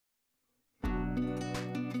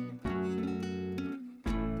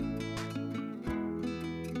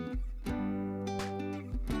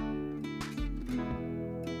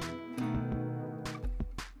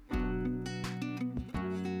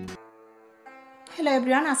Hello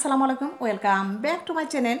everyone, আসসালামু আলাইকুম। Welcome back to my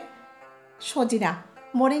channel. সজিনা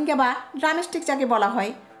moringa বা ড্রামস্টিক যাকে বলা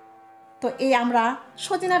হয়। তো এই আমরা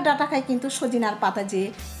সজিনার ডাঁটা খাই, কিন্তু সজিনার পাতা যে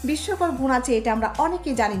বিস্ময়কর গুণ আছে এটা আমরা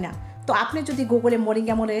অনেকেই জানি না। তো আপনি যদি গুগলে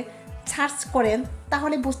মোরিঙ্গা বলে সার্চ করেন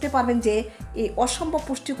তাহলে বুঝতে পারবেন যে এই অসম্ভব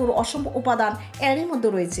পুষ্টিকর অসম্ভব উপাদান এরই মধ্যে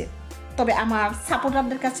রয়েছে। তবে আমার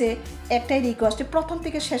সাপোর্টারদের কাছে একটাই রিকোয়েস্ট, প্রথম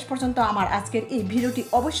থেকে শেষ পর্যন্ত আমার আজকের এই ভিডিওটি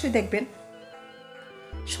অবশ্যই দেখবেন।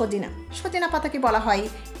 সজিনা পাতাকে বলা হয়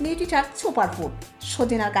নিউট্রিটার সুপারফুড।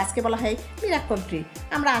 সজিনার গাছকে বলা হয় মিরাকল ট্রি।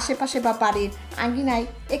 আমরা আশেপাশে বা বাড়ির আঙ্গিনায়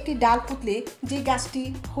একটি ডাল পুঁতলে যে গাছটি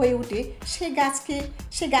হয়ে ওঠে সেই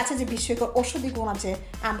গাছে যে বিস্ময়কর ঔষধি গুণ আছে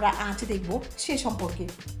আমরা আজ দেখব সে সম্পর্কে।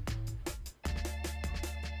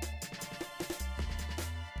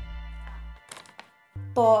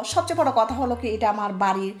 তো সবচেয়ে বড় কথা হলো কি, এটা আমার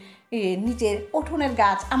বাড়ির নিজের উঠোনের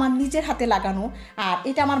গাছ, আমার নিজের হাতে লাগানো। আর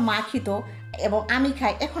এটা আমার মা খেত এবং আমি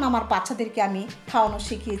খাই। এখন আমার বাচ্চাদেরকে আমি খাওয়ানো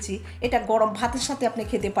শিখিয়েছি। এটা গরম ভাতের সাথে আপনি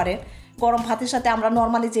খেতে পারেন। গরম ভাতের সাথে আমরা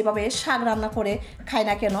নর্মালি যেভাবে শাক রান্না করে খাই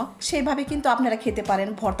না কেন, সেইভাবে কিন্তু আপনারা খেতে পারেন,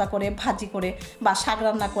 ভর্তা করে, ভাজি করে বা শাক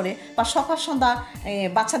রান্না করে, বা সকাল সন্ধ্যা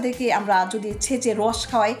বাচ্চাদেরকে আমরা যদি ছেঁচে রস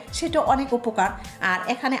খাওয়াই সেটা অনেক উপকার। আর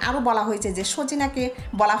এখানে আরও বলা হয়েছে যে সজিনাকে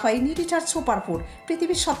বলা হয় নিউট্রিটার সুপারফুড,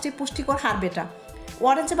 পৃথিবীর সবচেয়ে পুষ্টিকর হার্ব। এটা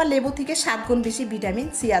অরেঞ্জ বা লেবু থেকে 7 গুণ বেশি ভিটামিন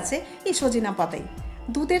সি আছে এই সজিনা পাতায়।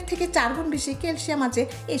 দুধের থেকে 4 গুণ বেশি ক্যালসিয়াম আছে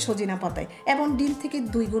এই সজিনা পাতায়, এবং ডিম থেকে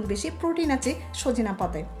 2 গুণ বেশি প্রোটিন আছে সজিনা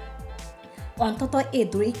পাতায়। অন্তত এই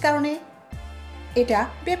দুই কারণে এটা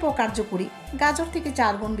ব্যাপক কার্যকরী। গাজর থেকে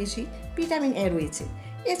 4 গুণ বেশি ভিটামিন এ রয়েছে।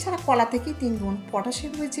 এছাড়া কলা থেকে 3 গুণ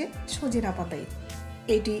পটাশিয়াম রয়েছে সজিনা পাতায়।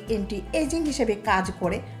 এটি অ্যান্টি এজিং হিসেবে কাজ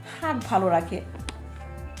করে, হার্ট ভালো রাখে,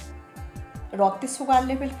 রক্তে সুগার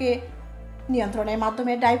লেভেলকে নিয়ন্ত্রণের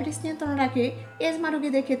মাধ্যমে ডায়াবেটিস নিয়ন্ত্রণ রাখে। এজমা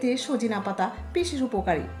রোগীদের ক্ষেত্রে সজিনা পাতা বিশেষ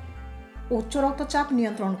উপকারী। উচ্চ রক্তচাপ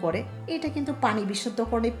নিয়ন্ত্রণ করে, এটা কিন্তু পানি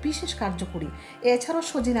বিশুদ্ধকরণে বিশেষ কার্যকরী। এছাড়াও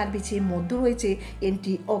সজিনার বীজের মধ্যে রয়েছে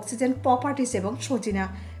অ্যান্টি অক্সিডেন্ট প্রপার্টিস, এবং সজিনা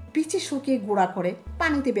বীজ শুকিয়ে গুঁড়া করে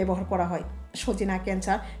পানিতে ব্যবহার করা হয়। সজিনা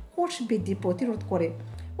ক্যান্সার কোষ বৃদ্ধি প্রতিরোধ করে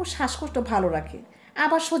ও শ্বাসকষ্ট ভালো রাখে।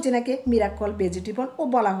 আবার সজিনাকে মিরাকল ভেজিটেবল ও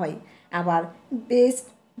বলা হয়। আবার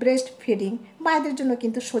ব্রেস্ট ফিডিং মায়েদের জন্য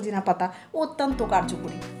কিন্তু সজিনা পাতা অত্যন্ত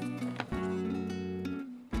কার্যকরী।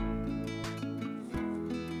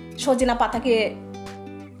 সজিনা পাতাকে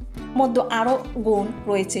মধ্যে আরও গুণ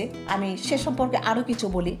রয়েছে, আমি সে সম্পর্কে আরও কিছু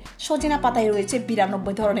বলি। সজিনা পাতায় রয়েছে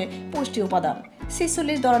 92 ধরনের পুষ্টি উপাদান,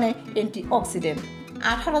 46 ধরনের অ্যান্টি অক্সিডেন্ট,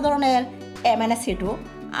 18 ধরনের অ্যামাইনো অ্যাসিড,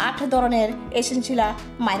 8 ধরনের এসেনশিয়াল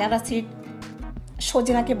মাইনার অ্যাসিড।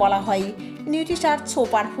 সজিনাকে বলা হয় নিউট্রিশার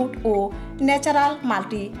সুপারফুড ও ন্যাচারাল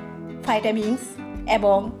মাল্টি ভাইটামিনস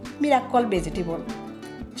এবং মিরাকল ভেজিটেবল।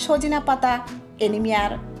 সজিনা পাতা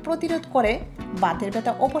অ্যানিমিয়ার প্রতিরোধ করে, বাতের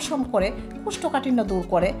ব্যথা উপশম করে, কোষ্ঠকাঠিন্য দূর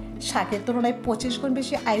করে। শাকের তুলনায় 25 গুণ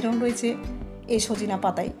বেশি আয়রন রয়েছে এই সজিনা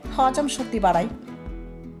পাতায়, হজম শক্তি বাড়ায়।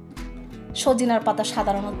 সজিনার পাতা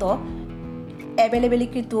সাধারণত অ্যাভেলেবেলই,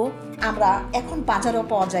 কিন্তু আমরা এখন বাজারেও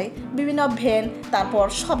পাওয়া যায় বিভিন্ন ভ্যান, তারপর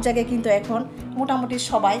সব জায়গায় কিন্তু এখন মোটামুটি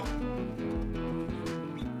সবাই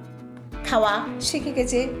খাওয়া শিখে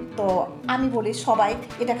গেছে। তো আমি বলি সবাই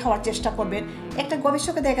এটা খাওয়ার চেষ্টা করবেন। একটা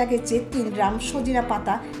গবেষকে দেখা গেছে 3 গ্রাম সজিনা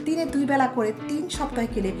পাতা দিনে 2 বেলা করে 3 সপ্তাহে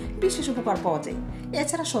খেলে বিশেষ উপকার পাওয়া যায়।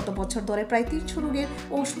 এছাড়া 100 বছর ধরে প্রায় 300 রোগের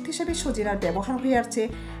ওষুধ হিসেবে সজিনার ব্যবহার হয়ে আসছে।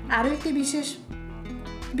 আরও একটি বিশেষ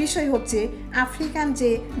বিষয় হচ্ছে, আফ্রিকান যে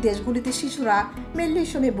দেশগুলিতে শিশুরা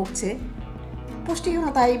ম্যালনিউট্রিশনে ভুগছে,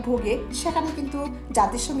 পুষ্টিহীনতায় ভোগে, সেখানে কিন্তু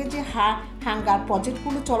জাতিসংঘের যে হাঙ্গার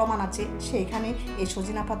প্রজেক্টগুলো চলমান আছে সেইখানে এই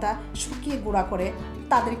সজিনা পাতা শুকিয়ে গুঁড়া করে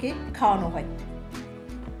তাদেরকে খাওয়ানো হয়।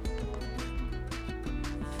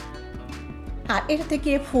 আর এটা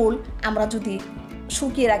থেকে ফুল আমরা যদি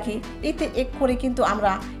শুকিয়ে রাখি, এতে এক করে কিন্তু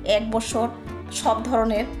আমরা 1 বছর সব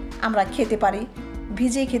ধরনের আমরা খেতে পারি,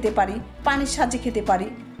 ভিজিয়ে খেতে পারি, পানির সাহায্যে খেতে পারি।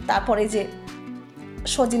 তারপরে যে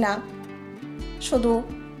সজিনা শুধু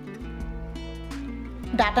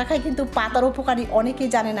ডাটা খাই, কিন্তু পাতার উপকারী অনেকেই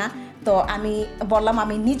জানে না। তো আমি বললাম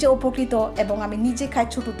আমি নিজে উপকৃত এবং আমি নিজে খাই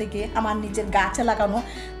ছোটো থেকে, আমার নিজের গাছে লাগানো।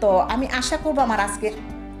 তো আমি আশা করব আমার আজকের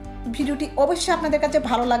ভিডিওটি অবশ্যই আপনাদের কাছে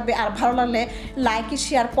ভালো লাগবে। আর ভালো লাগলে লাইক,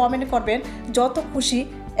 শেয়ার, কমেন্ট করবেন, যত খুশি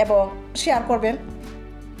এবং শেয়ার করবেন।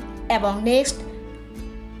 এবং নেক্সট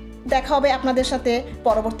দেখা হবে আপনাদের সাথে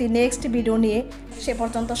পরবর্তী নেক্সট ভিডিও নিয়ে। সে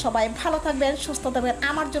পর্যন্ত সবাই ভালো থাকবেন, সুস্থ থাকবেন,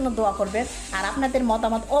 আমার জন্য দোয়া করবেন। আর আপনাদের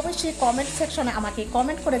মতামত অবশ্যই কমেন্ট সেকশনে আমাকে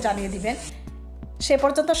কমেন্ট করে জানিয়ে দিবেন। সে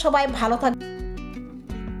পর্যন্ত সবাই ভালো থাকবেন।